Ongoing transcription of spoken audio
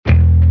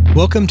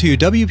Welcome to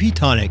WP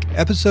Tonic,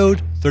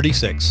 episode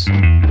 36.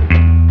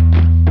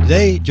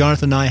 Today,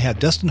 Jonathan and I have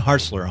Dustin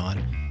Hartzler on.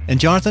 And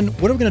Jonathan,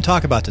 what are we going to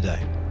talk about today?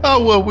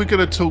 Oh, well, we're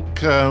going to talk,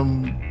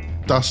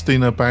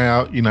 Dustin,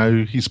 about,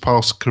 his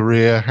past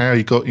career, how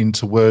he got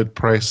into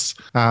WordPress,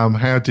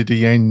 how did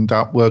he end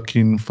up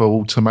working for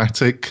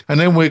Automattic. And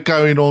then we're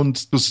going on,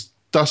 because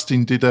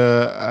Dustin did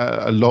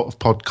a lot of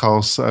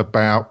podcasts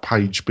about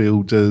page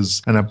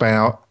builders and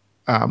about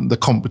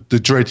the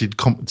dreaded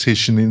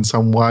competition in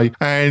some way.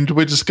 And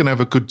we're just going to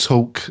have a good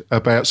talk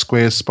about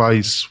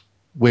Squarespace,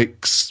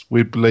 Wix,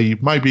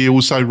 Weebly, maybe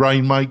also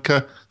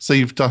Rainmaker,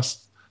 see if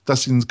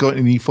Dustin's got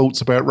any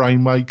thoughts about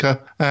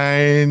Rainmaker,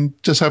 and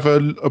just have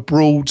a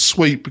broad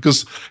sweep,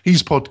 because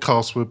his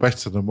podcasts were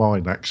better than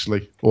mine,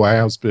 actually, or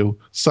ours, Bill.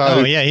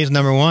 So, he's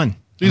number one.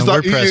 He's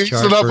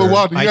the number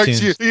one.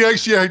 He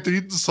actually had the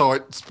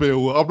insights,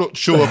 Bill. I'm not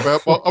sure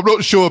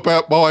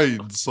about my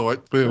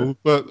insight, Bill,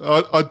 but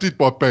I did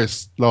my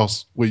best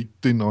last week,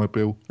 didn't I,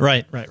 Bill?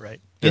 Right.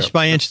 Inch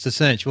by inch to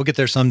cinch. We'll get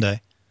there someday.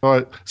 All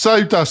right.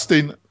 So,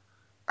 Dustin,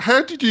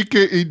 how did you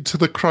get into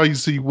the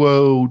crazy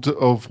world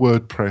of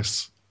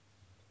WordPress?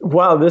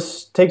 Wow,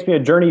 this takes me a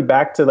journey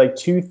back to like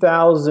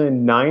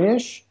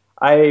 2009-ish.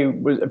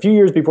 A few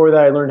years before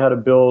that, I learned how to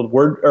build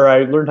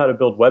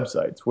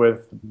websites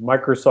with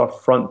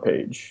Microsoft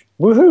FrontPage.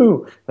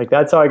 Woohoo! Like,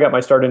 that's how I got my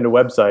start into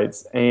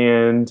websites.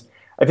 And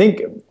I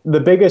think the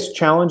biggest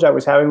challenge I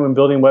was having when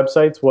building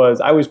websites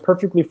was I was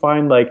perfectly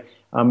fine,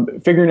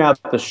 figuring out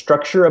the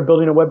structure of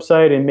building a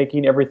website and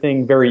making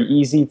everything very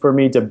easy for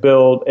me to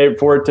build,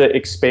 for it to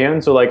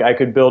expand. So I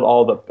could build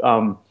all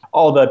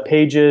the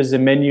pages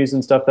and menus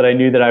and stuff that I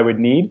knew that I would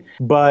need.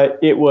 But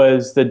it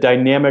was the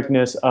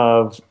dynamicness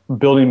of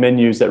building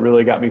menus that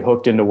really got me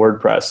hooked into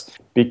WordPress,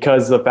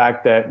 because the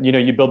fact that,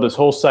 you build this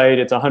whole site,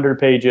 it's 100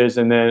 pages,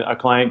 and then a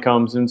client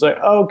comes and it's like,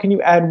 oh, can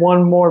you add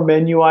one more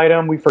menu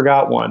item? We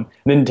forgot one.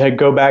 And then to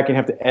go back and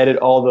have to edit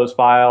all those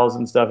files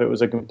and stuff, it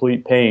was a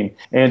complete pain.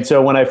 And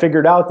so when I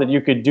figured out that you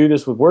could do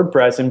this with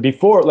WordPress, and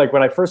before,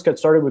 when I first got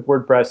started with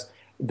WordPress,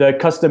 the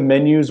custom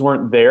menus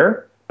weren't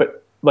there,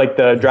 like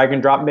the drag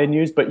and drop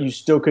menus, but you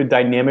still could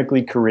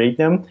dynamically create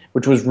them,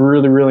 which was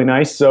really, really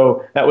nice.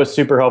 So that was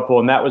super helpful.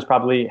 And that was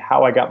probably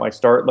how I got my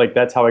start.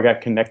 That's how I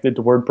got connected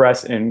to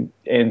WordPress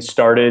and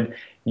started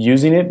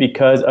using it,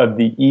 because of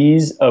the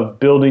ease of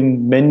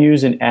building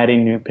menus and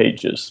adding new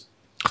pages.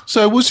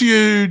 So was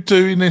you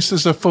doing this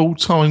as a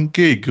full-time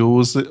gig, or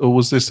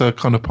was this a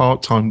kind of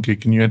part-time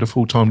gig and you had a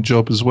full-time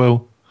job as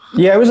well?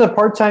 Yeah, it was a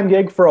part-time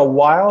gig for a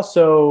while.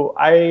 So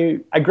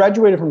I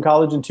graduated from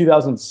college in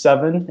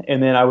 2007,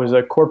 and then I was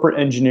a corporate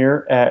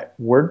engineer at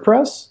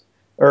WordPress,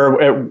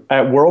 or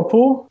at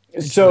Whirlpool.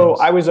 So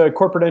I was a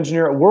corporate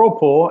engineer at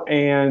Whirlpool,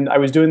 and I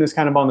was doing this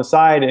kind of on the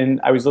side,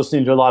 and I was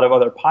listening to a lot of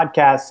other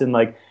podcasts, and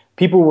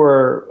people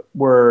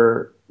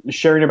were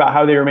sharing about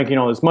how they were making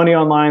all this money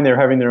online. They were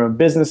having their own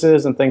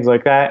businesses and things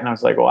like that. And I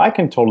was like, well, I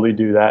can totally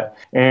do that.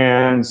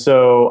 And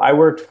so I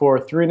worked for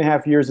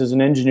 3.5 years as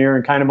an engineer,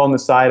 and kind of on the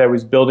side, I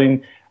was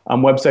building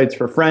websites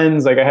for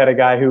friends. I had a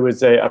guy who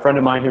was a friend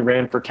of mine who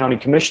ran for county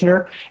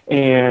commissioner,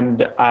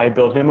 and I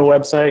built him a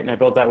website, and I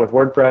built that with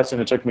WordPress,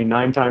 and it took me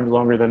 9 times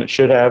longer than it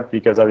should have,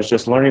 because I was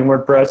just learning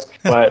WordPress.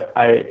 But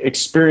I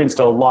experienced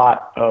a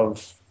lot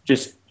of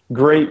just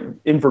great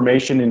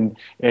information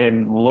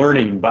and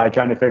learning by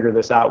trying to figure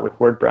this out with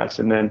WordPress.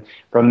 And then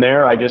from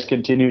there, I just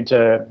continued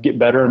to get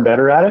better and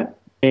better at it.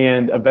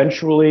 And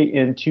eventually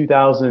in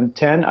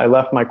 2010, I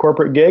left my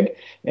corporate gig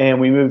and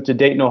we moved to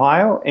Dayton,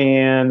 Ohio.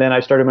 And then I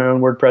started my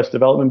own WordPress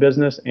development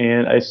business,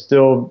 and I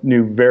still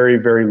knew very,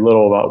 very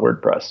little about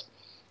WordPress.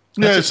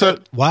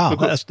 Wow.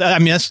 That's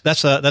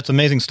an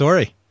amazing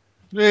story.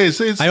 It's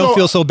I don't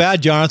feel so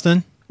bad,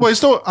 Jonathan. Well,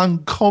 it's not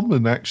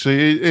uncommon,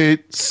 actually.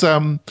 It's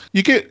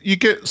you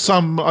get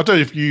some. I don't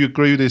know if you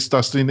agree with this,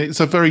 Dustin. It's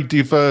a very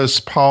diverse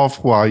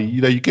pathway.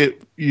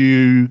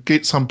 You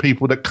get some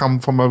people that come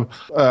from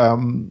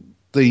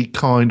the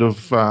kind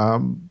of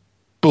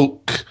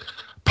book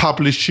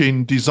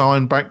publishing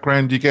design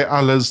background. You get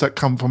others that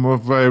come from a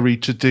very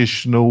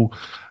traditional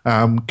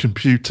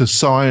computer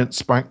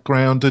science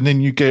background, and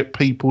then you get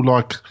people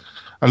like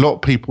a lot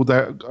of people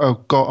that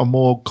have got a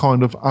more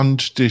kind of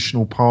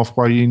untraditional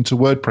pathway into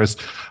WordPress.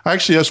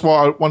 Actually, that's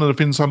one of the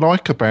things I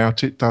like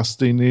about it,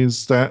 Dustin,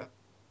 is that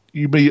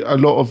you meet a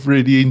lot of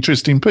really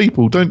interesting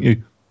people, don't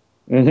you?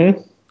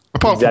 Mm-hmm.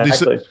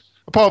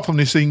 Apart from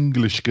this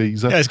English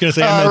geezer. Yeah, I was going to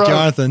say, I met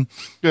Jonathan.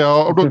 Yeah,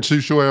 I'm not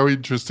too sure how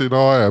interested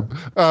I am.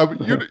 Are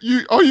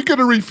you going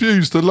to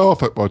refuse to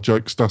laugh at my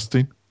jokes,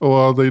 Dustin? Or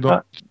are they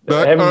not?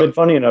 They haven't been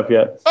funny enough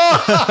yet.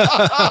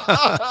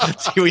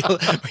 See, we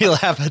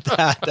laugh at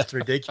that. That's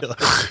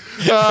ridiculous.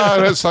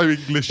 That's so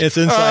English. It's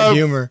inside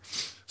humor.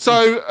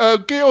 So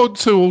get on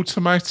to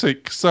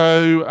Automattic.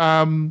 So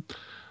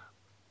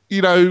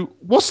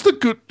what's the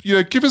good,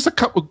 give us a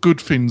couple of good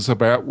things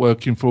about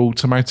working for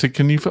Automatic.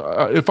 And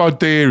if I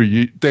dare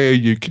you,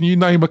 can you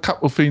name a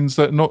couple of things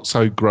that are not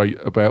so great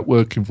about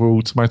working for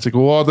Automatic,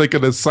 or are they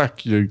going to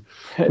sack you?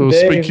 No,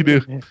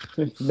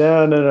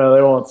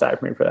 they won't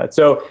sack me for that.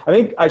 So I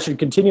think I should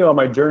continue on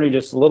my journey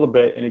just a little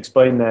bit and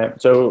explain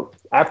that. So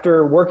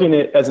after working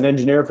as an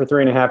engineer for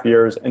 3.5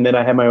 years, and then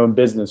I had my own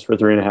business for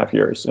 3.5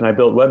 years, and I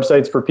built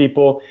websites for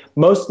people,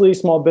 mostly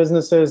small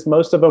businesses.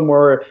 Most of them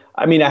were,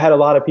 I had a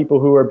lot of people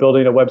who were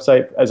building a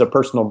website as a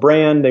personal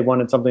brand. They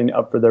wanted something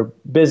up for their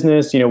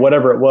business,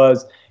 whatever it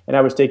was. And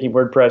I was taking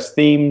WordPress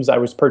themes, I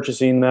was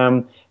purchasing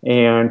them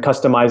and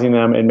customizing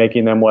them and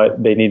making them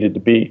what they needed to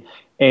be.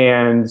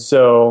 And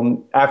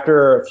so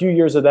after a few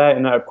years of that,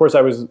 and of course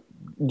I was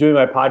doing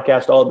my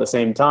podcast all at the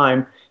same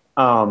time,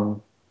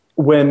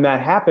 when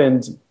that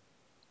happened,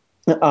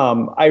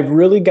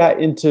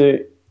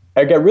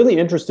 I got really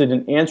interested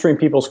in answering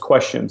people's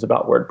questions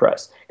about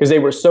WordPress because they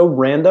were so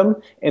random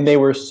and they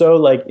were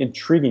so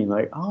intriguing.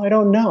 I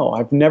don't know.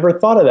 I've never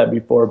thought of that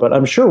before, but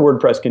I'm sure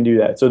WordPress can do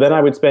that. So then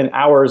I would spend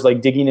hours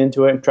digging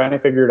into it and trying to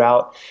figure it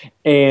out.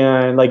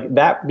 And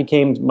that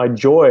became my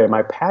joy and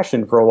my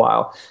passion for a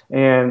while.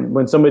 And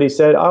when somebody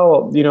said,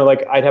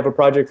 I'd have a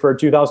project for a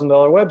 $2,000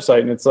 website,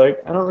 and it's I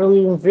don't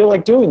really even feel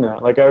like doing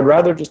that. I would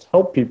rather just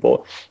help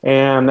people.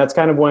 And that's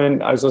kind of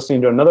when I was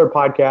listening to another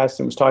podcast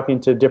and was talking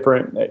to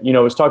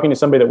talking to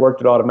somebody that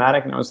worked at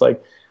Automatic, and I was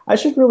like, I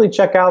should really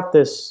check out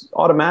this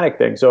Automatic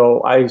thing.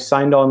 So I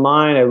signed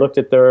online, I looked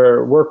at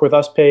their Work With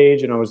Us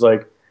page, and I was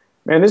like,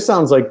 man, this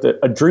sounds like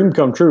a dream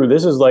come true.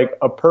 This is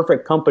a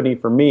perfect company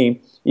for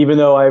me, even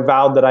though I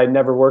vowed that I'd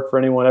never work for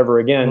anyone ever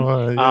again.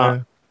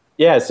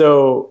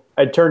 So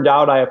it turned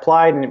out I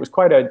applied, and it was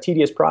quite a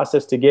tedious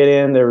process to get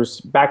in. There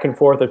was back and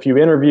forth a few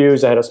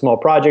interviews. I had a small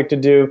project to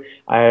do.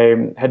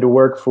 I had to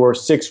work for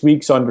 6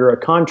 weeks under a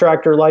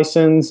contractor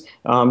license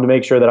to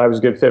make sure that I was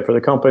a good fit for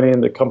the company,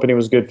 and the company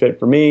was a good fit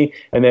for me.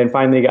 And then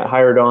finally got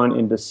hired on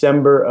in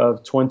December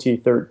of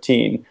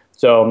 2013.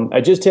 So I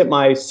just hit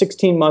my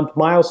 16-month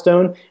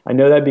milestone. I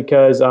know that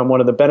because one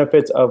of the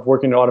benefits of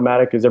working at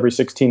Automatic is every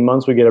 16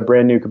 months we get a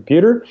brand new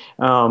computer.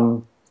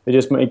 They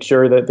just make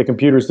sure that the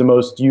computer is the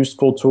most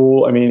useful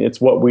tool.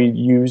 It's what we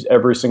use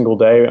every single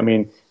day.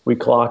 We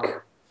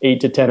clock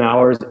 8 to 10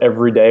 hours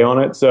every day on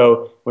it.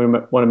 So we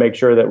want to make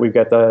sure that we've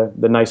got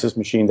the nicest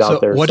machines out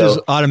there. What does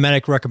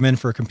Automatic recommend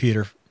for a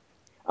computer?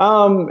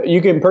 You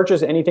can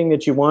purchase anything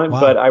that you want,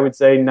 but I would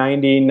say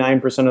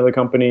 99% of the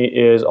company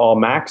is all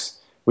Macs.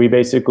 We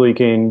basically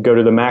can go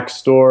to the Mac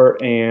store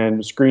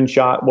and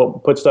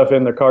screenshot put stuff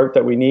in the cart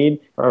that we need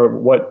or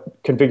what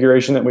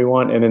configuration that we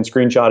want, and then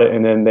screenshot it,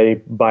 and then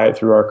they buy it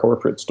through our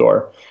corporate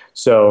store.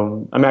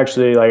 So I'm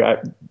actually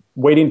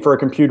waiting for a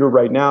computer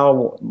right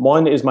now.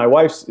 One is my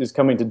wife's is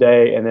coming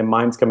today, and then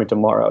mine's coming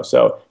tomorrow.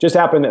 So just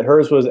happened that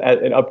hers was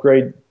at an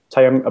upgrade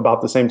time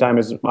about the same time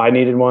as I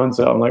needed one.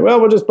 So I'm like, well,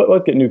 let's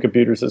get new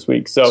computers this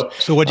week. So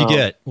what'd you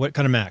get? What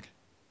kind of Mac?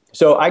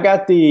 So I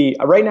got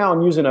right now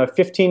I'm using a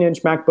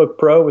 15-inch MacBook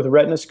Pro with a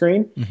Retina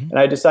screen, and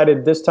I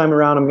decided this time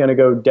around I'm going to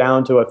go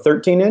down to a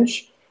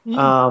 13-inch,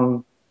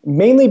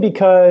 mainly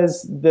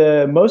because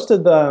I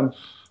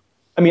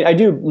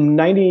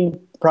do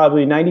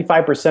probably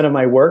 95% of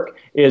my work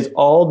is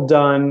all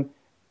done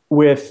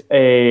with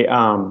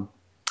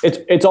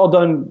it's all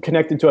done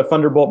connected to a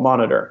Thunderbolt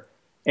monitor,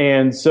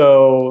 and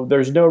so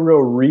there's no real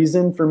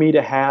reason for me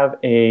to have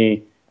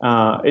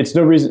it's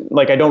no reason,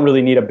 I don't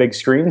really need a big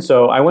screen.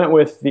 So I went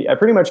with I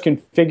pretty much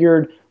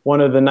configured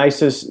one of the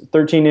nicest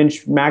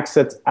 13-inch Macs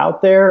that's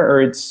out there,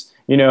 or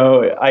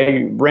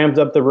I ramped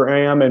up the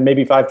RAM and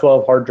maybe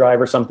 512 hard drive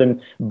or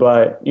something,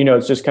 but,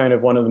 it's just kind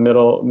of one of the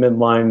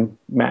midline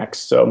Macs.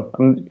 So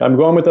I'm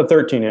going with the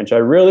 13-inch. I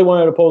really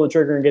wanted to pull the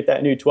trigger and get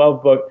that new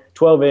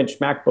 12-inch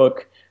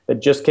MacBook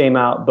that just came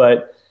out,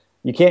 but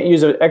you can't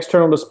use an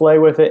external display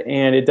with it,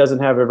 and it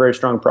doesn't have a very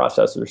strong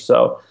processor.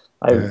 So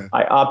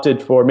I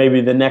opted for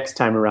maybe the next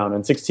time around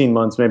in 16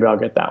 months. Maybe I'll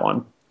get that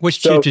one.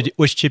 Which chip did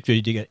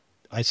you get?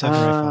 i7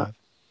 or i5?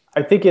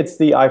 I think it's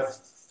the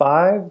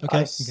i5,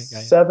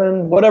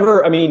 i7,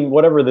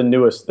 whatever the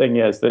newest thing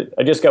is. That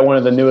I just got one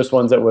of the newest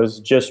ones that was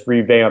just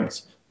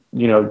revamped.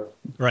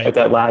 At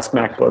that last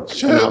MacBook.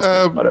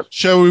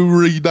 Shall we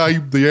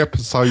rename the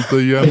episode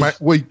the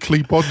Mac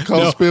Weekly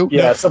Podcast, Bill?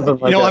 Yeah, something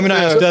like that. I'm going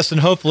to ask Dustin.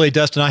 Hopefully,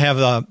 Dustin, I have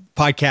a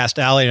podcast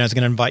alley, and I was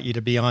going to invite you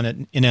to be on it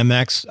in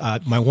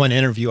MX. My one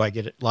interview, I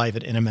get it live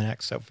at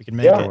NMNX. So if we can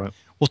make it,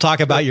 we'll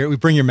talk about we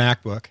bring your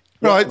MacBook.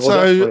 Right.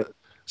 So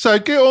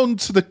get on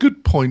to the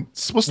good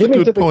points. What's the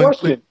good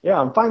point? Yeah,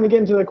 I'm finally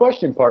getting to the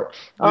question part.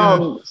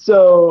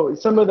 So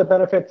some of the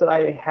benefits that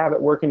I have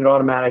at working at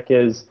Automatic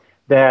is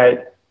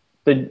that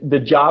the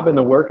job and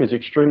the work is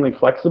extremely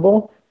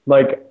flexible.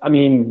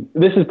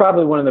 This is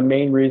probably one of the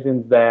main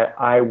reasons that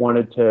I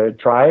wanted to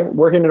try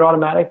working at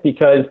Automatic,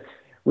 because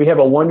we have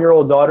a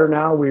 1-year-old daughter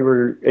now. We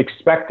were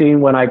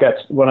expecting when I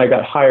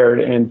got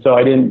hired, and so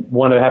I didn't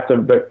want to have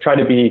to try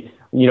to be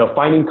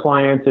finding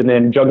clients and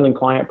then juggling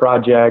client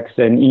projects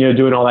and,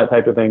 doing all that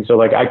type of thing. So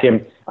like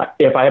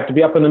if I have to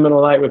be up in the middle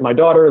of the night with my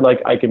daughter, like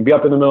I can be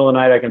up in the middle of the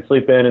night, I can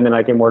sleep in, and then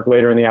I can work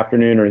later in the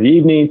afternoon or the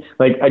evening.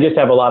 Like I just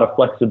have a lot of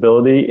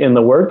flexibility in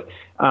the work.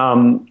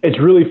 It's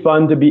really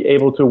fun to be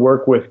able to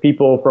work with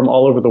people from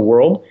all over the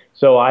world.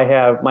 So I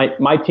have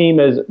my team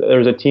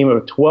there's a team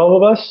of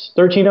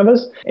 13 of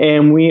us,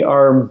 and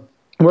we're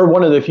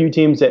one of the few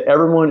teams that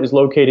everyone is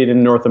located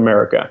in North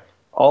America.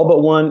 All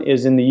but one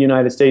is in the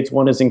United States,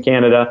 one is in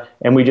Canada,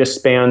 and we just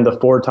span the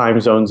 4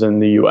 time zones in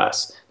the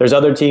US. There's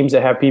other teams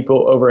that have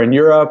people over in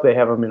Europe. They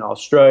have them in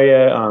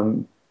Australia,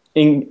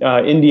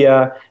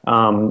 India,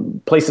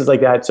 places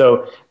like that.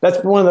 So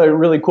that's one of the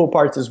really cool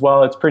parts as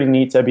well. It's pretty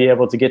neat to be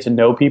able to get to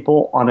know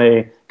people on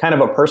a kind of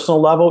a personal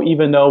level,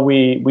 even though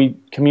we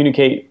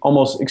communicate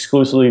almost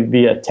exclusively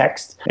via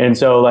text. And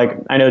so like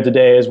I know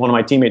today is one of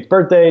my teammates'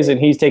 birthdays, and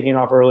he's taking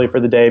off early for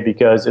the day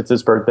because it's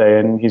his birthday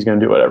and he's going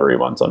to do whatever he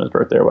wants on his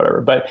birthday or whatever.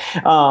 But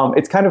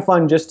it's kind of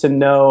fun just to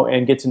know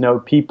and get to know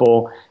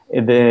people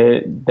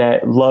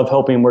that love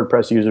helping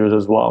WordPress users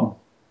as well.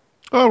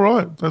 Oh,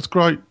 right. That's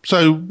great.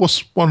 So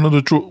what's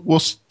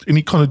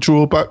any kind of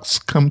drawbacks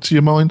come to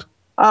your mind?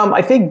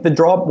 I think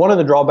one of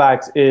the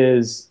drawbacks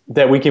is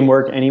that we can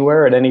work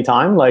anywhere at any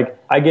time. Like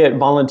I get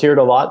volunteered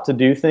a lot to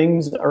do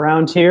things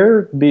around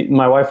here.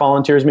 My wife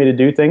volunteers me to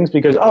do things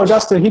because,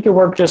 Dustin, he can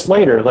work just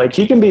later. Like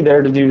he can be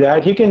there to do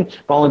that. He can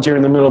volunteer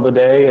in the middle of the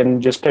day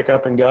and just pick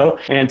up and go.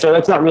 And so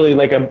that's not really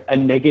like a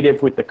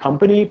negative with the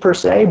company per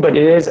se, but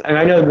it is. And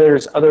I know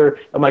there's other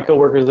of my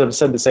coworkers that have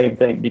said the same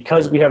thing.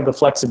 Because we have the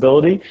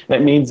flexibility,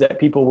 that means that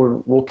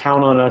people will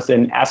count on us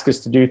and ask us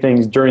to do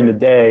things during the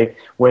day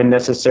when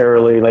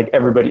necessarily like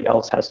everybody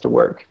else has to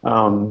work.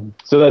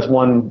 So that's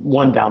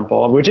one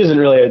downfall, which isn't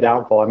really a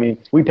downfall. I mean,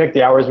 we pick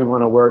the hours we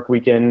want to work.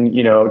 We can,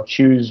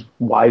 choose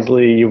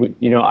wisely.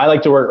 I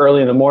like to work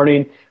early in the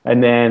morning,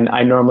 and then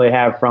I normally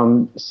have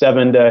from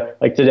 7 to,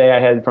 like today I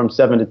had from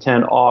 7 to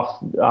 10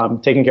 off,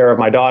 taking care of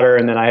my daughter,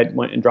 and then I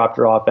went and dropped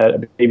her off at a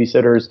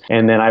babysitter's,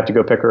 and then I have to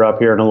go pick her up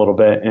here in a little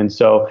bit. And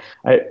so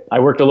I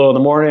worked a little in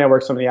the morning, I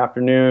worked some in the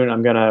afternoon.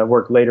 I'm going to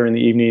work later in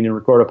the evening and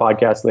record a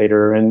podcast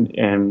later.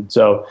 And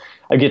so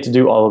I get to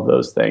do all of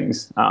those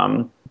things.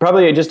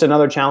 Probably just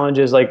another challenge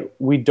is like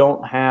we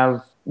don't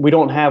have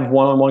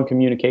one-on-one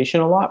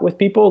communication a lot with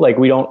people. Like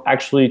we don't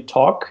actually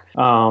talk.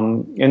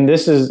 And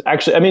this is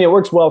actually, I mean, it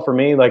works well for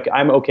me. Like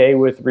I'm okay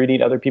with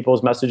reading other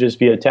people's messages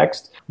via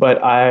text,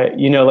 but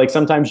like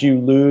sometimes you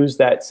lose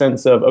that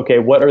sense of, okay,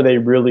 what are they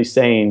really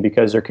saying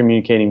because they're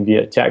communicating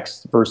via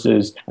text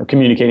versus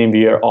communicating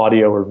via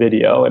audio or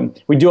video. And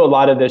we do a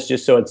lot of this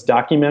just so it's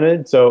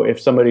documented. So if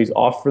somebody's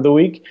off for the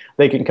week,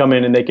 they can come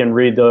in and they can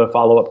read the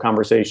follow-up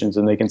conversations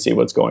and they can see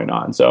what's going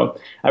on. So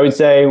I would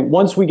say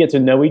once we get to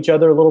know each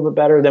other a little bit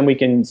better, then we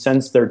can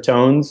sense their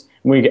tones.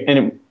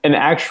 And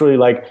actually,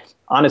 like,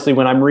 honestly,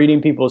 when I'm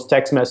reading people's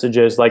text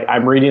messages, like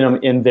I'm reading them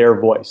in their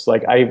voice.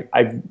 Like I've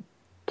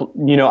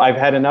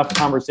had enough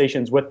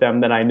conversations with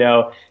them that I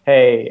know,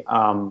 hey,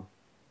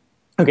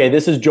 okay,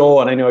 this is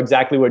Joel, and I know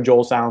exactly what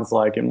Joel sounds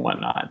like and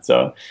whatnot.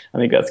 So I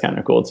think that's kind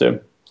of cool too.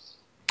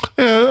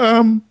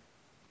 Yeah.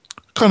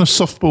 Kind of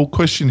softball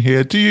question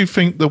here. Do you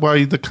think the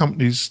way the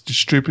company's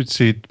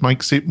distributed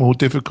makes it more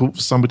difficult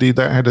for somebody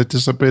that had a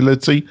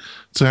disability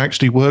to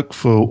actually work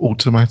for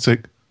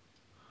Automattic?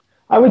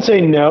 I would say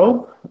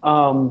no.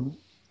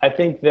 I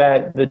think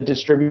that the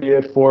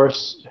distributed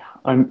force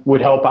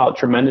would help out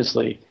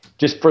tremendously,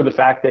 just for the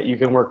fact that you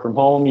can work from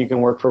home, you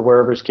can work for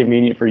wherever's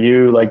convenient for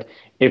you. Like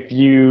if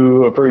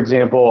you, for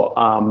example,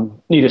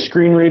 need a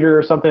screen reader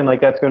or something,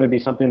 like that's going to be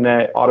something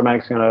that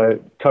Automattic's going to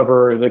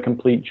cover the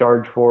complete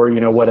charge for,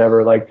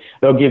 whatever. Like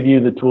they'll give you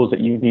the tools that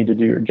you need to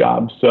do your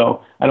job.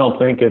 So I don't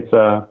think it's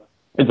a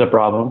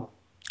problem.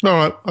 All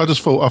right, I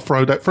just thought I'd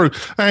throw that through.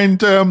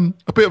 And a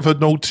bit of a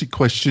naughty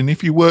question.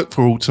 If you work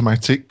for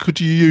Automattic, could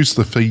you use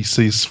the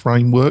Thesis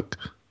framework?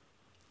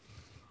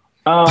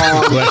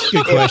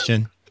 Good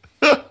question.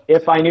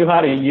 If I knew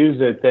how to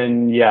use it,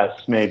 then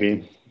yes,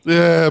 maybe.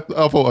 Yeah,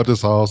 I thought I'd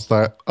just ask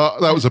that.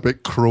 That was a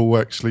bit cruel,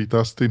 actually,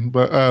 Dustin.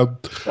 But all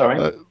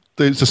right.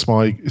 It's just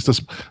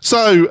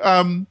so.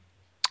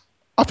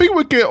 I think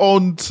we'll get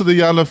on to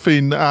the other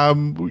thing.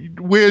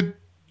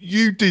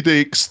 You did an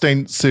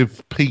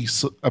extensive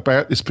piece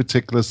about this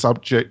particular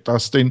subject,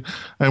 Dustin,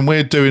 and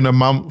we're doing a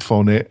month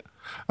on it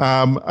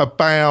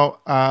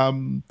about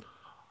the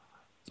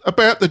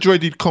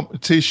dreaded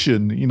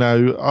competition.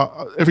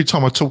 Every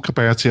time I talk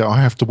about it, I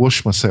have to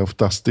wash myself,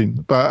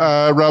 Dustin.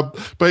 But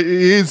it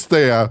is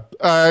there,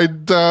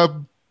 and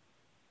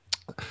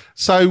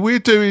so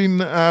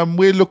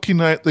we're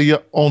looking at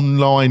the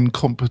online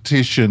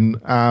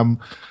competition.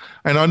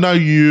 And I know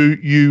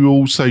you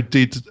also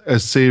did a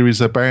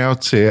series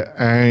about it,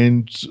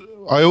 and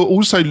I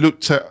also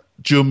looked at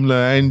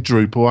Joomla and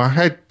Drupal. I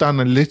had done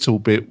a little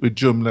bit with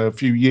Joomla a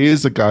few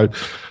years ago,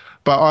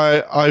 but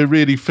I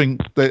really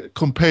think that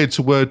compared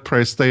to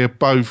WordPress, they are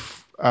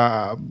both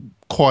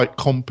quite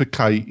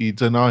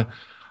complicated. And I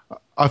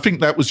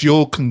think that was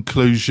your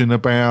conclusion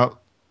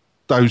about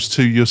those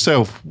two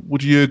yourself.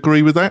 Would you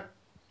agree with that?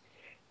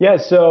 Yeah,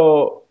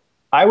 so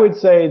I would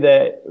say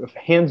that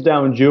hands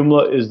down,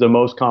 Joomla is the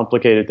most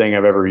complicated thing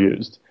I've ever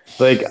used.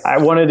 Like, I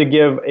wanted to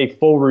give a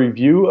full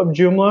review of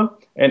Joomla,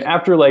 and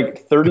after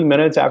like 30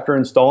 minutes after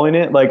installing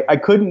it, like I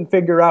couldn't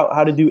figure out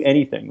how to do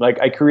anything. Like,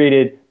 I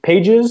created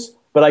pages,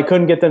 but I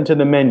couldn't get them to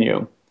the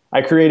menu.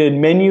 I created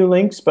menu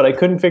links, but I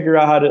couldn't figure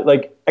out how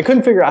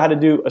to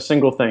do a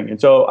single thing. And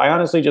so I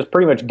honestly just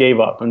pretty much gave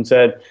up and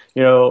said,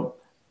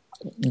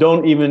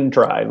 don't even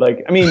try.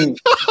 Like, I mean,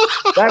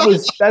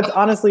 that's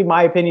honestly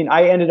my opinion.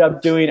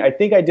 I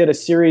think I did a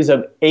series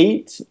of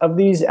 8 of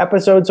these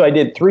episodes. So I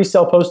did 3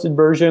 self-hosted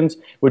versions,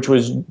 which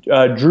was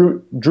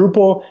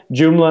Drupal,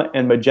 Joomla,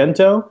 and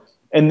Magento.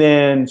 And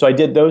then, so I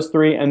did those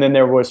 3, and then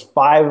there was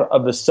 5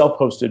 of the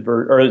self-hosted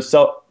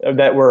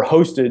that were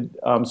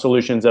hosted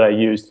solutions that I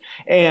used.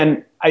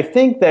 And I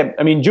think that,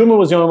 Joomla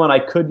was the only one I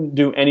couldn't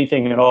do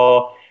anything at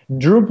all.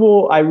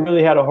 Drupal, I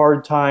really had a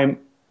hard time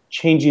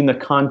changing the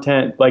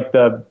content, like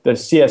the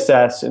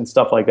CSS and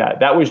stuff like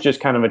that. That was just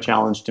kind of a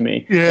challenge to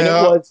me. Yeah. And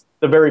it was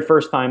the very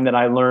first time that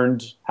I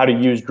learned how to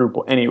use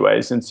Drupal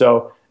anyways. And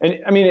so,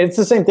 it's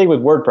the same thing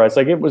with WordPress.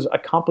 Like, it was a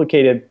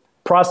complicated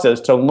process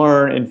to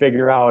learn and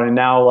figure out, and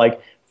now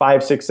like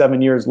 5, 6,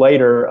 7 years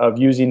later of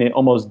using it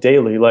almost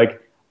daily,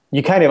 like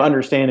you kind of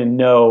understand and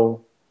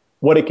know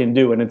what it can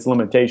do and its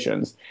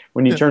limitations.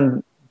 When you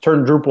turn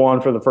Drupal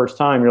on for the first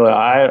time, you're like,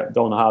 I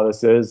don't know how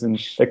this is,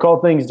 and they call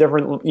things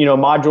different.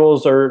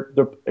 Modules are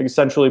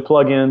essentially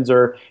plugins,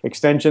 or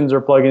extensions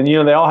or plugins.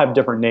 They all have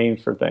different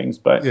names for things,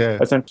 but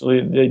essentially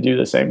they do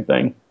the same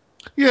thing.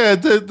 Yeah,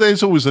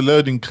 there's always a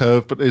learning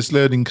curve, but there's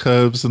learning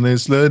curves and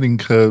there's learning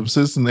curves,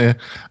 isn't there?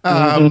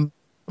 I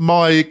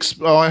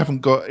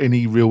haven't got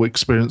any real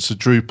experience of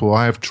Drupal.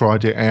 I have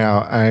tried it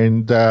out,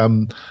 and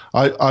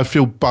I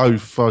feel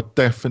both are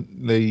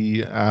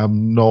definitely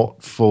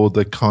not for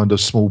the kind of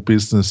small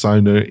business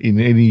owner in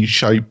any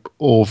shape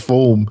or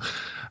form.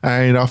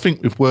 And I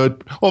think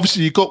with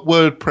obviously you've got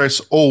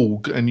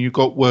WordPress.org and you've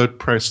got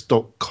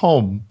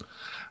WordPress.com.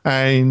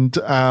 And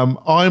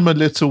I'm a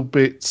little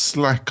bit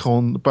slack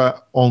on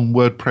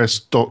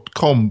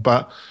WordPress.com,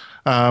 but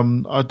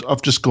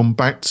I've just gone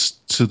back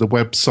to the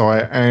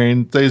website,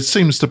 and there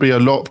seems to be a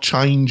lot of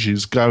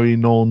changes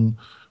going on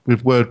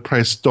with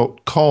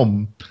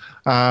WordPress.com.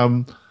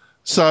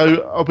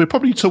 So we'll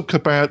probably talk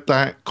about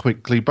that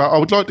quickly, but I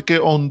would like to get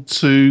on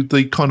to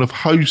the kind of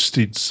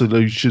hosted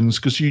solutions,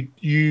 because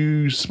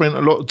you spent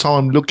a lot of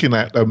time looking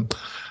at them.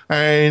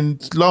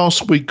 And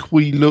last week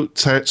we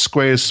looked at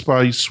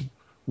Squarespace,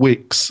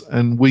 Wix,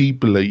 and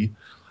Weebly,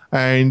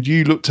 and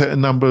you looked at a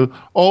number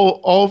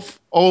of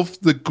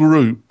the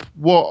group.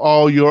 What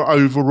are your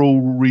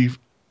overall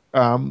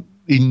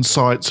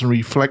insights and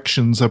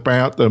reflections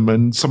about them,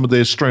 and some of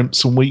their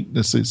strengths and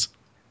weaknesses?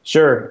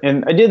 Sure.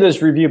 And I did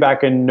this review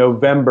back in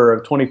November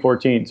of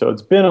 2014, so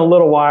it's been a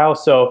little while,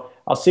 so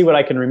I'll see what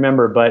I can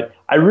remember. But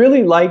I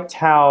really liked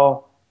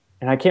how,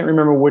 and I can't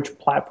remember which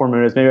platform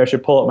it is, maybe I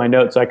should pull up my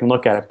notes so I can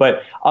look at it,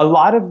 but a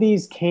lot of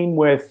these came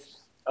with,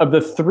 of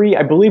the 3,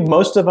 I believe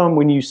most of them,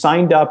 when you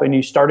signed up and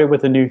you started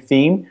with a new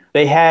theme,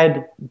 they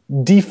had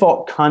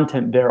default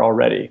content there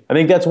already. I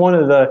think that's one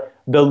of the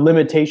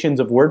limitations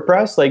of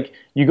WordPress. Like,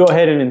 you go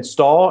ahead and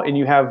install, and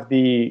you have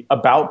the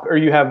about, or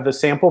you have the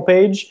sample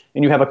page,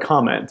 and you have a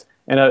comment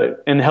and a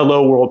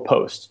hello world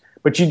post.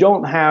 But you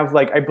don't have,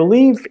 like, I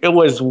believe it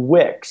was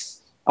Wix.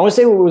 I want to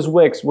say it was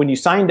Wix, when you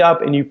signed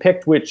up and you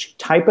picked which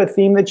type of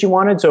theme that you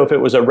wanted. So if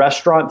it was a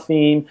restaurant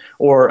theme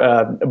or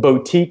a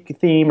boutique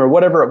theme or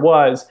whatever it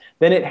was,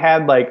 then it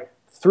had like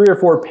 3 or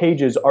 4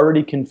 pages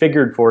already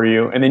configured for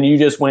you. And then you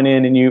just went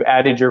in and you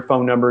added your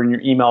phone number and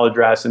your email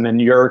address, and then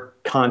your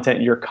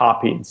content, your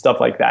copy, and stuff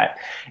like that.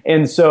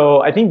 And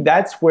so I think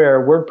that's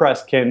where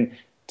WordPress can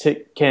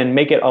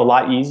make it a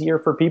lot easier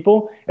for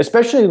people,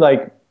 especially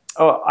like,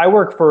 I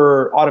work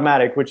for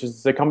Automattic, which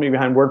is the company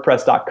behind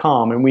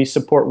WordPress.com, and we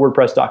support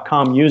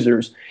WordPress.com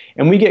users.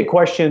 And we get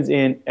questions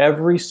in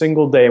every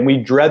single day, and we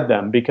dread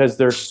them because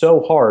they're so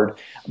hard.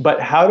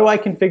 But how do I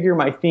configure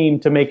my theme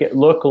to make it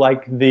look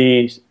like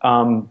the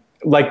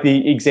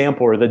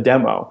example or the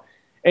demo?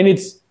 And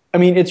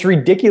it's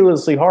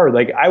ridiculously hard.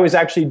 Like, I was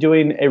actually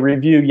doing a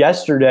review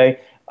yesterday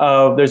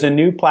of, there's a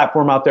new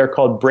platform out there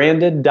called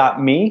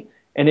Branded.me.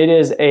 And it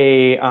is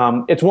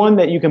it's one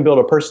that you can build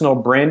a personal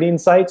branding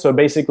site. So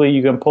basically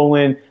you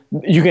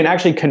can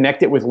actually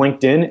connect it with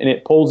LinkedIn, and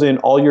it pulls in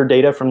all your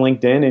data from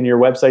LinkedIn, and your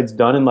website's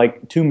done in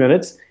like 2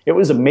 minutes. It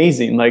was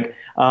amazing. Like,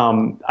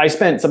 I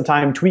spent some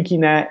time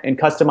tweaking that and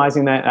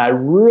customizing that, and I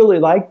really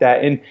liked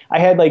that. And I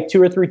had like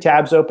 2 or 3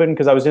 tabs open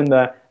because I was in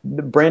the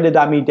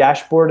Branded.me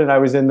dashboard, and I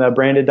was in the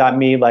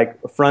Branded.me like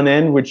front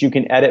end, which you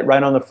can edit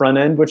right on the front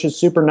end, which is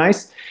super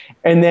nice.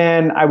 And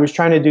then I was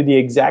trying to do the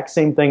exact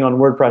same thing on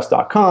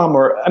WordPress.com,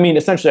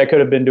 essentially I could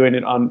have been doing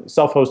it on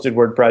self-hosted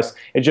WordPress.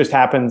 It just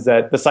happens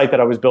that the site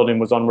that I was building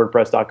was on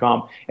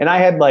WordPress.com. And I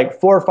had like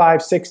 4,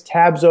 5, 6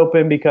 tabs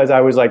open because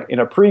I was like in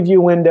a preview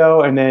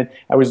window, and then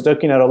I was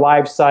looking at a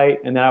live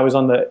site, and then I was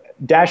on the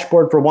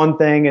dashboard for one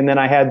thing, and then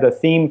I had the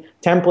theme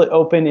template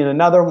open in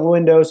another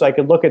window so I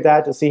could look at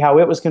that to see how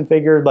it was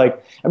configured.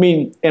 Like, I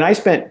mean, and I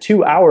spent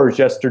 2 hours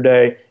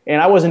yesterday,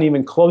 and I wasn't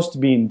even close to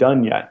being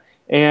done yet.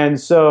 And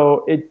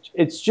so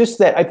it's just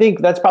that I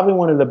think that's probably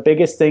one of the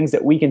biggest things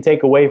that we can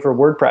take away for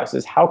WordPress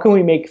is how can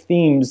we make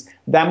themes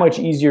that much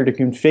easier to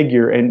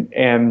configure?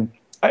 And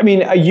I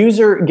mean, a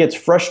user gets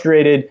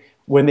frustrated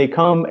when they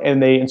come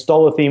and they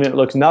install a theme and it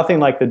looks nothing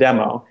like the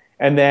demo.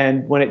 And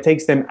then when it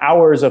takes them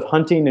hours of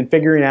hunting and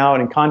figuring out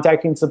and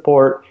contacting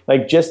support,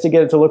 like just to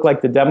get it to look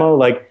like the demo,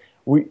 like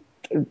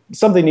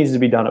something needs to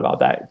be done about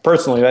that.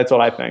 Personally, that's what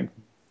I think.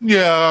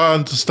 Yeah, I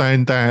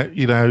understand that.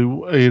 You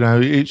know,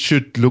 it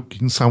should look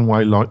in some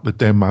way like the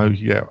demo.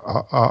 Yeah,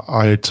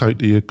 I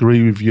totally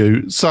agree with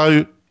you.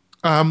 So,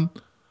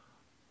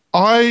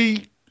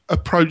 I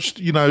approached,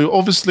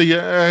 obviously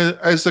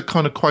as a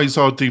kind of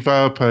quasi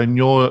developer, and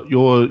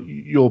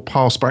your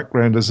past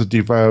background as a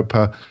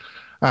developer.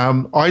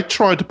 I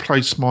try to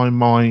place my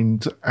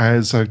mind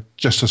as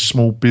just a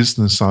small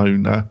business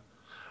owner,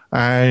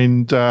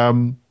 and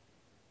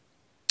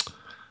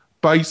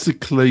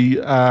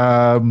basically,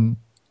 I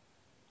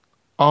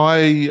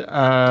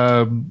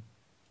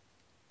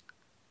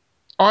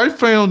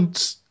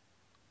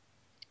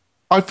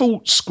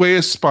thought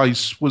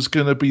Squarespace was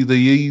going to be the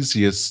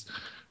easiest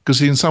because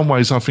in some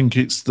ways I think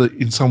it's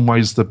in some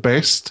ways the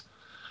best.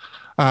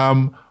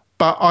 But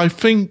I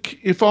think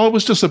if I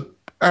was just a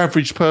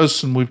average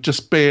person with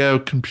just bare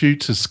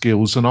computer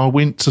skills and I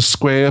went to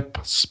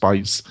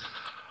Squarespace,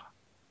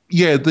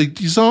 yeah, the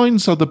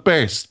designs are the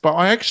best, but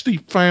I actually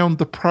found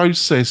the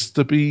process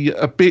to be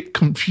a bit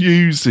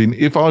confusing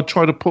if I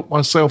try to put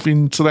myself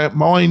into that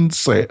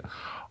mindset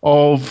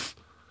of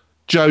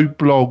Joe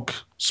Blogg,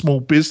 small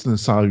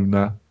business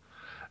owner.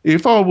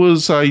 If I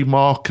was a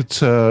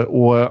marketer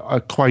or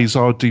a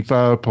quasi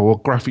developer or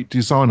graphic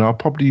designer, I'd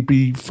probably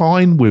be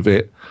fine with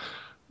it.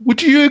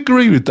 Would you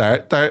agree with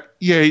that? That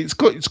yeah, it's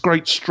got its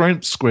great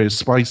strengths,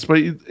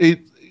 Squarespace,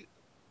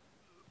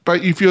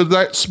 but if you're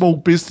that small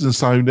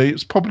business owner,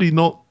 it's probably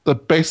not the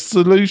best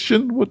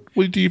solution. What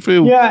do you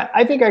feel? Yeah,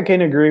 I think I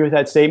can agree with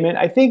that statement.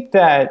 I think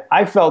that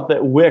I felt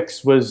that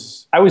Wix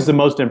I was the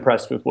most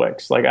impressed with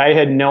Wix. Like I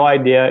had no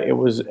idea it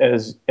was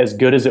as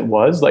good as it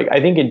was. Like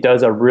I think it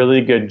does a really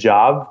good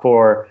job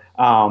for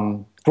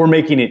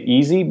making it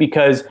easy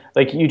because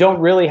like you don't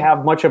really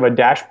have much of a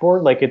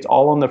dashboard. Like it's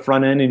all on the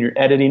front end and you're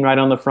editing right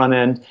on the front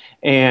end,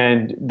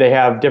 and they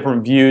have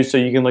different views so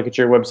you can look at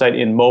your website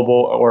in mobile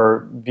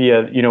or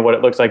via, what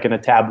it looks like in a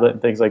tablet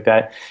and things like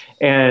that.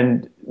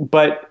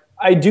 But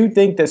I do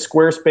think that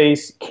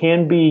Squarespace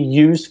can be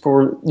used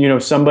for,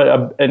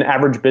 an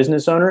average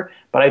business owner,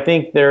 but I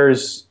think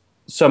there's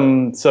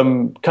some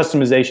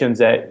customizations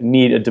that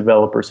need a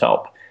developer's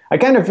help. I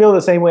kind of feel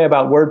the same way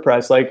about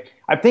WordPress. Like,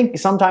 I think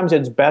sometimes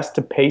it's best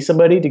to pay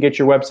somebody to get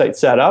your website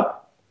set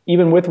up,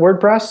 even with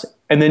WordPress,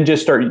 and then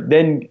just start.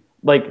 Then,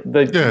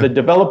 the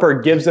developer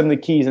gives them the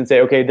keys and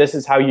say, okay, this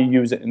is how you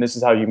use it and this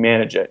is how you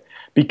manage it.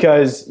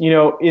 Because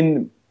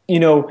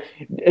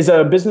is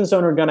a business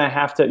owner going to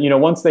have to,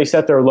 once they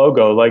set their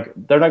logo, like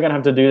they're not going to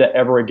have to do that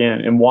ever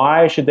again. And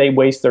why should they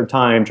waste their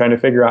time trying to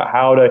figure out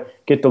how to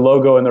get the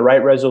logo in the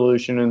right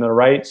resolution and the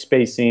right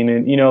spacing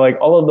and,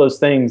 all of those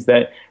things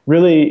that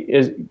really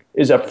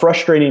is a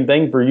frustrating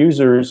thing for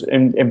users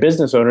and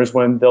business owners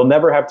when they'll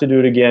never have to do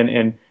it again.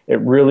 And it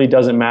really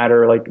doesn't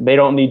matter. Like they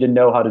don't need to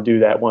know how to do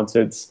that once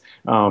it's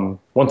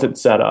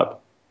set up.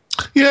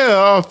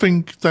 Yeah, I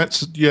think I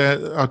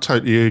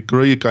totally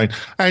agree again.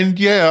 And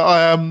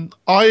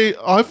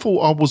I thought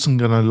I wasn't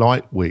going to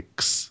like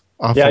Wix.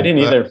 I didn't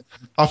either.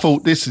 I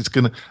thought this is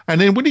going to, and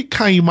then when it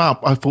came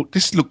up, I thought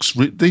this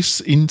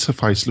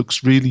interface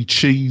looks really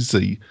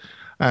cheesy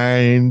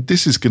and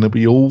this is going to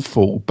be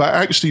awful. But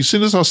actually, as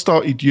soon as I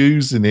started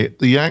using it,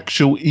 the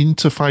actual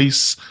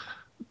interface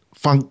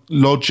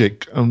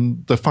logic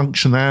and the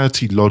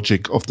functionality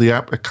logic of the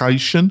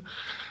application,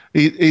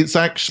 it's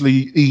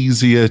actually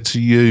easier to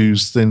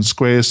use than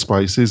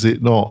Squarespace, is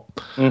it not?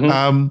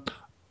 Mm-hmm.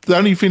 The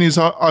only thing is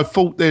I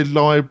thought their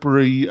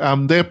library,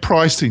 their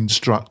pricing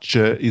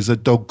structure is a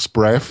dog's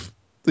breath.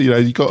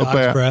 You got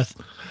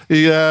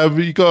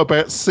you got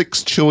about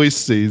 6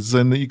 choices,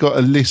 and you got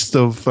a list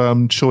of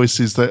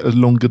choices that are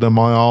longer than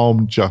my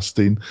arm,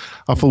 Justin.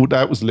 I thought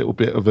that was a little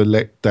bit of a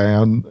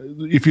letdown.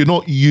 If you're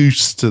not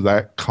used to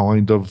that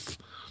kind of,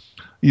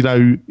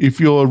 if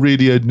you're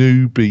really a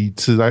newbie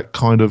to that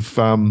kind of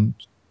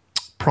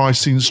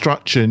pricing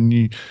structure,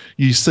 and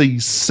you see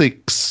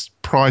 6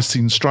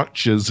 pricing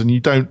structures, and you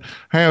don't,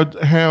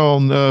 how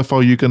on earth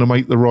are you going to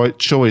make the right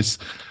choice?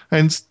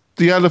 And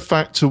the other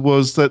factor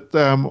was that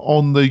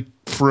on the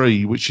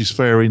free, which is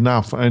fair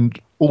enough, and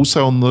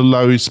also on the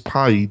lowest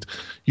paid,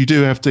 you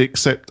do have to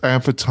accept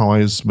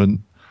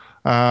advertisement.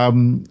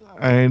 And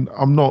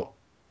I'm not.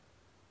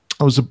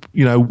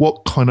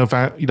 What kind of,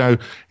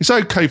 it's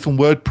okay from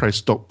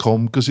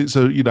WordPress.com because it's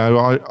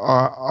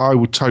I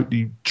would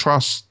totally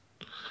trust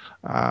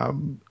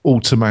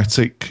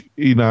Automattic,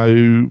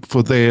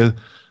 for their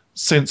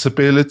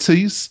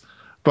sensibilities.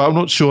 but I'm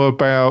not sure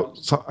about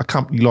a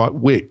company like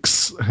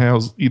Wix.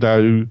 How's,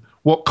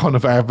 what kind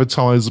of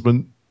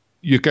advertisement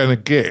you're going to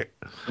get.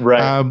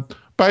 Right.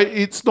 But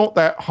it's not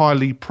that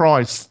highly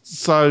priced.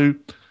 So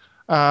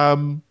I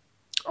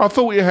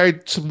thought it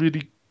had some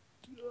really,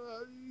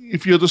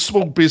 if you're the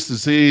small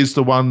business, it is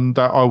the one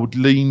that I would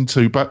lean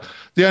to. But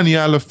the only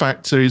other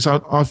factor is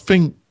I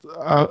think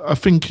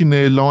in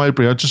their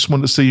library, I just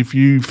want to see if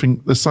you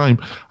think the same.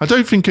 I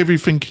don't think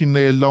everything in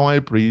their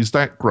library is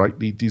that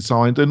greatly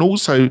designed. And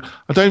also,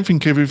 I don't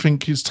think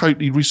everything is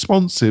totally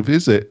responsive,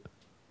 is it?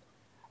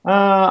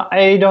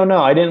 I don't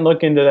know. I didn't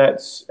look into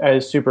that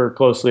as super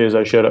closely as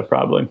I should have,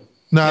 probably.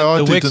 No,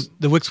 I didn't.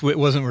 The Wix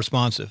wasn't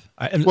responsive.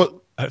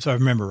 So I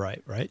remember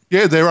right?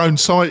 Yeah, their own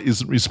site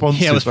isn't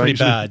responsive. Yeah, it was pretty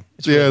bad.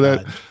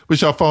 Bad.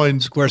 Which I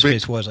find...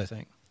 Squarespace was, I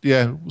think.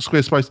 Yeah,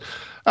 Squarespace.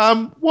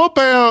 What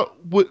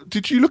about...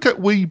 Did you look at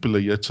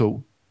Weebly at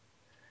all?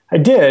 I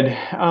did.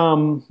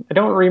 I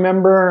don't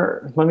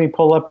remember. Let me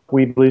pull up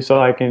Weebly so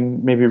I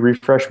can maybe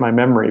refresh my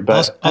memory.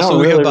 But also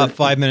we have about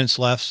 5 minutes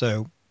left,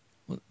 so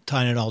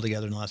tying it all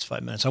together in the last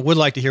 5 minutes. I would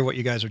like to hear what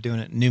you guys are doing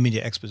at New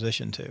Media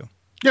Exposition too.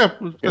 Yeah,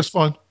 that's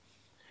fine.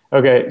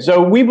 Okay,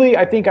 so Weebly,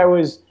 I think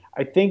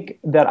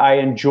that I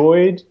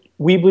enjoyed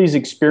Weebly's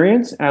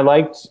experience, and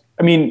I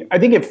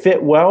think it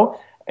fit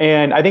well,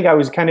 and I think I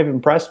was kind of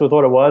impressed with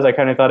what it was. I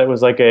kind of thought it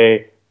was like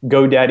a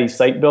GoDaddy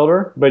site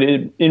builder, but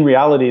in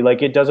reality,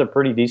 like, it does a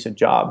pretty decent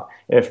job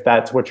if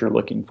that's what you're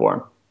looking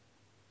for.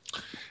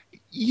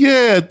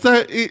 Yeah,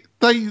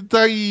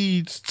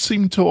 they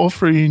seem to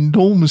offer an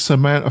enormous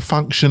amount of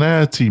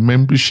functionality,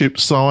 membership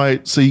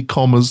sites,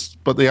 e-commerce,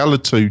 but the other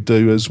two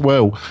do as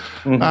well.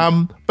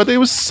 Mm-hmm. But there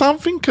was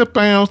something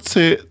about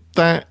it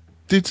that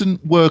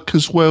didn't work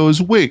as well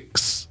as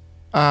Wix.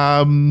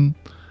 And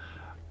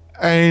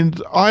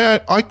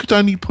I could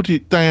only put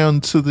it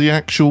down to the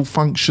actual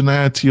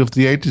functionality of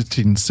the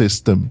editing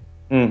system.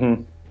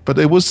 Mm-hmm. But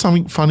there was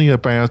something funny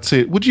about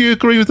it. Would you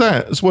agree with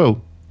that as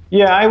well?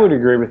 Yeah, I would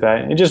agree with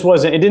that. It just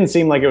wasn't. It didn't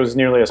seem like it was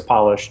nearly as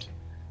polished.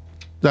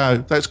 No,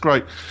 that's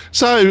great.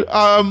 So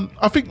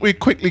I think we're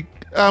quickly.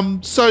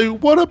 So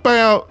what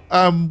about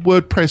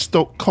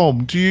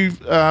WordPress.com?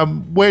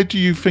 Where do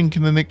you think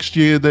in the next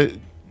year that?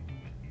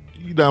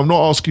 I'm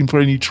not asking for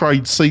any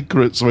trade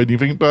secrets or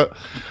anything, but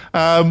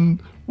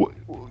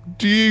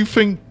do you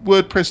think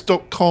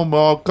WordPress.com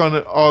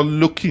are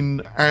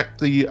looking at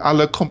the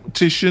other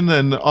competition,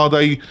 and are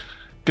they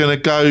going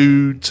to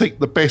go take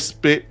the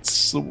best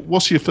bits?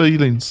 What's your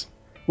feelings?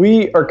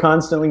 We are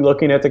constantly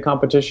looking at the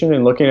competition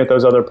and looking at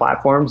those other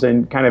platforms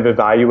and kind of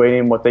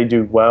evaluating what they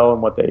do well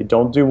and what they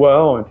don't do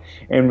well.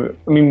 And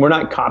I mean, we're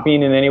not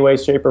copying in any way,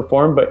 shape, or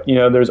form, but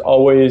there's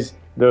always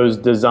those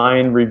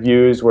design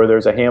reviews where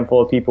there's a handful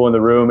of people in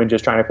the room and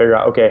just trying to figure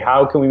out, okay,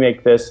 how can we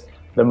make this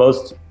the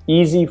most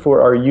easy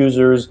for our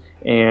users?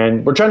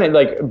 And we're trying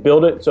to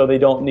build it so they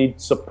don't need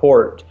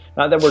support.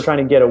 Not that we're trying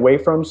to get away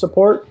from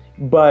support,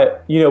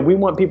 but we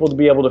want people to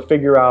be able to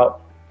figure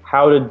out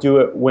how to do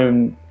it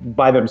when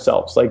by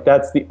themselves.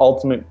 That's the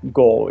ultimate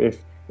goal.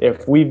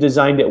 If we've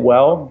designed it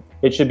well,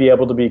 it should be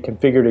able to be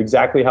configured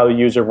exactly how the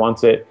user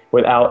wants it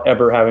without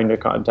ever having to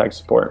contact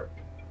support.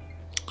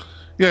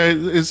 Yeah,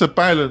 it's a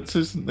balance,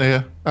 isn't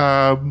there?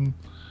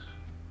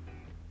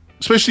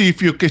 Especially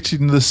if you're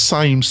getting the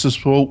same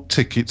support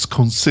tickets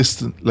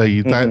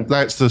consistently,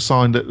 that's the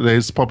sign that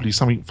there's probably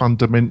something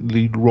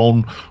fundamentally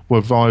wrong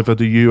with either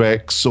the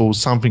UX or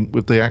something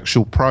with the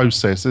actual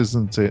process,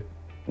 isn't it?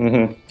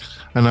 Mm-hmm.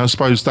 And I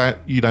suppose that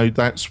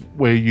that's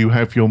where you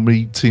have your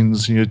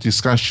meetings and your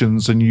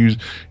discussions, and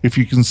if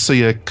you can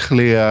see a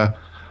clear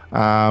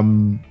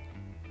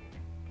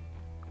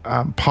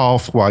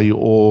pathway,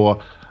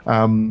 or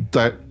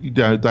that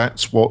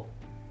that's what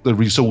the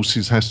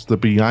resources has to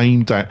be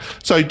aimed at.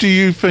 So do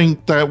you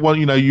think that,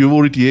 you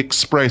already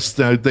expressed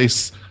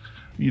this,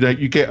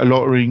 you get a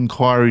lot of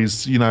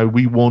inquiries,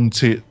 we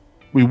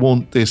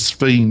want this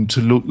theme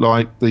to look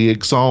like the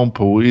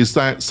example. Is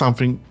that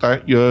something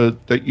that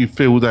you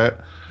feel that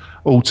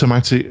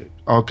Automattic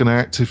are going to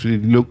actively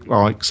look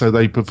like, so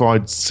they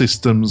provide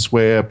systems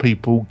where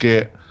people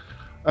get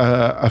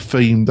a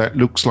theme that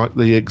looks like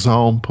the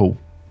example?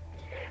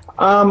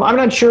 I'm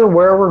not sure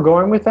where we're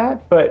going with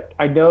that, but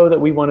I know that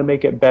we want to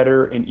make it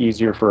better and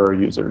easier for our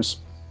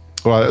users.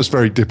 Right, that's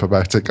very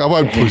diplomatic. I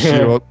won't push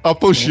you.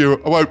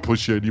 I won't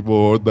push you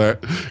anymore on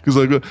that.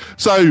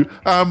 So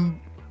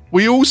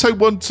we also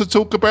want to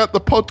talk about the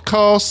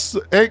podcast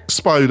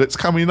expo that's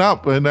coming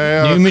up, and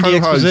our New Media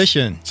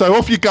Exposition. So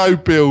off you go,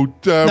 Bill.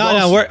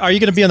 Are you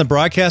going to be on the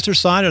broadcaster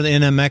side or the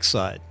NMX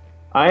side?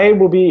 I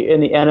will be in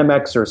the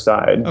NMXer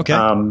side. Okay.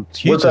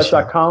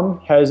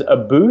 WordPress.com has a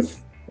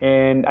booth.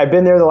 And I've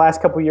been there the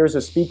last couple of years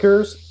as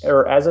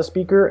a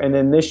speaker. And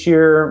then this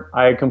year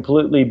I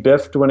completely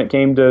biffed when it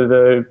came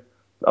to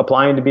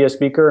applying to be a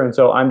speaker. And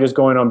so I'm just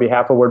going on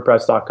behalf of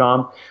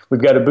WordPress.com.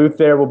 We've got a booth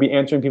there. We'll be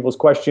answering people's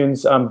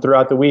questions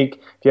throughout the week.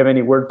 If you have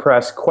any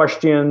WordPress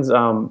questions,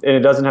 and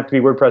it doesn't have to be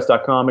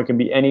WordPress.com. It can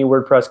be any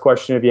WordPress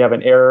question. If you have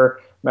an error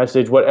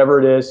message, whatever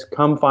it is,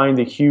 come find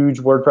the huge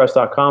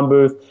WordPress.com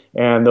booth,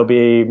 and there'll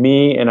be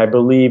me and I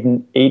believe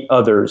 8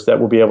 others that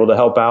will be able to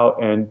help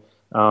out. And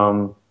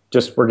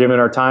just we're giving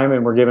our time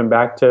and we're giving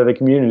back to the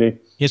community.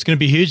 It's going to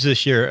be huge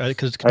this year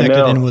because it's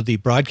connected in with the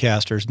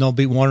broadcasters. And they'll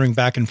be wandering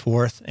back and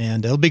forth,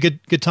 and it'll be a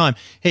good time.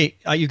 Hey,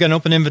 you've got an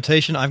open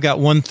invitation. I've got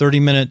one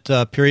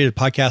 30-minute period of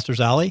Podcasters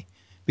Alley.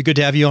 Be good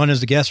to have you on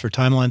as a guest for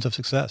Timelines of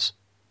Success.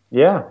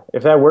 Yeah,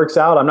 if that works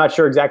out. I'm not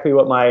sure exactly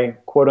what my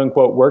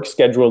quote-unquote work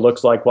schedule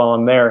looks like while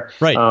I'm there.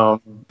 Right.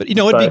 But,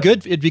 it'd be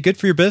good. It'd be good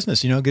for your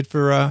business, good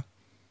for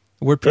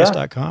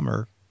WordPress.com.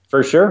 Or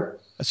for sure.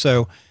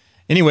 So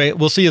anyway,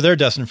 we'll see you there,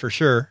 Dustin, for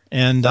sure.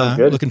 And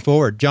looking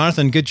forward.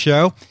 Jonathan, good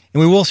show.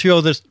 And we'll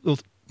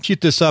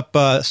shoot this up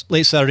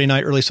late Saturday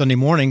night, early Sunday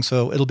morning,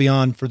 so it'll be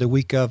on for the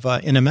week of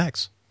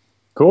NMX.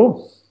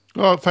 Cool.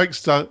 Oh,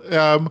 thanks, Doug.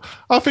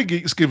 I think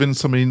it's given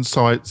some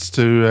insights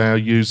to our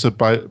user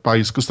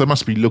base because they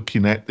must be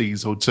looking at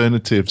these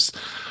alternatives.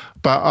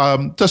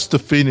 But just to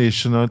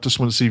finish, and I just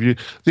want to see if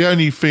the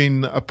only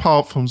thing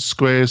apart from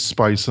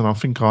Squarespace, and I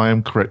think I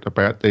am correct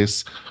about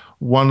this,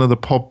 one of the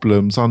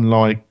problems,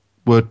 unlike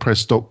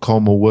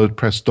WordPress.com or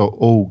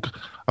WordPress.org,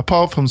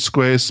 apart from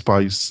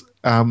Squarespace,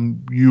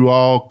 you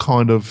are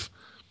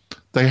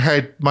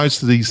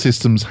most of these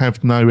systems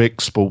have no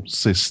export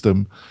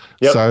system.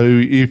 Yep. So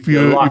if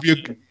you're locked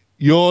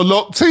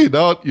in,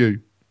 aren't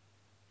you?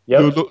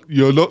 Yep.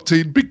 You're locked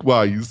in big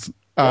ways.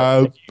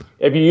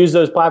 If you use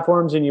those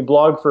platforms and you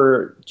blog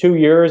for 2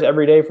 years,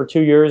 every day for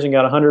 2 years, and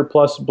got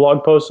 100+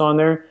 blog posts on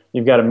there,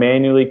 you've got to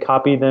manually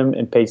copy them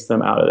and paste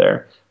them out of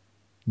there.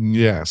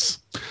 Yes.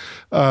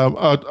 I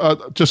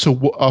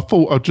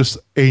thought I'd just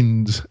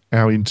end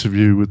our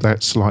interview with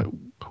that slight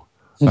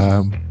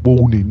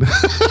warning.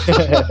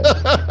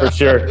 For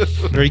sure.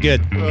 Very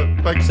good.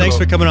 Thanks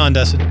for coming on,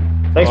 Dustin.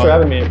 Thanks for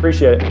having me. I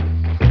appreciate it.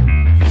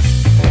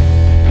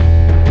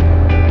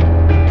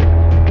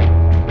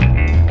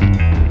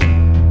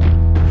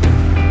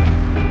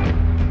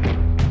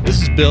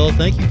 This is Bill.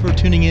 Thank you for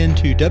tuning in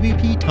to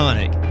WP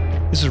Tonic.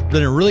 This has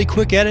been a really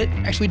quick edit.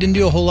 Actually, didn't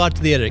do a whole lot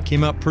to the edit. It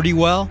came out pretty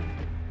well.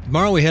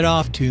 Tomorrow we head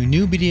off to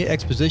New Media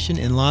Exposition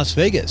in Las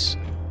Vegas.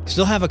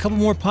 Still have a couple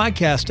more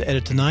podcasts to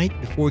edit tonight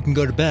before we can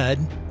go to bed.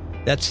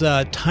 That's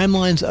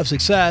Timelines of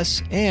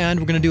Success, and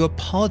we're going to do a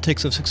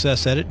Politics of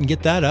Success edit and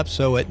get that up.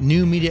 So at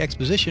New Media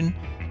Exposition,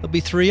 there'll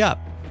be 3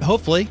 up.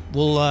 Hopefully,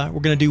 we're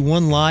going to do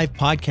 1 live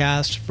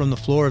podcast from the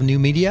floor of New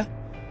Media,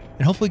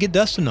 and hopefully get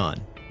Dustin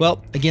on.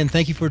 Well, again,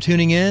 thank you for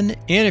tuning in,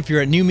 and if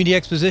you're at New Media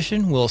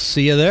Exposition, we'll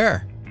see you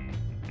there.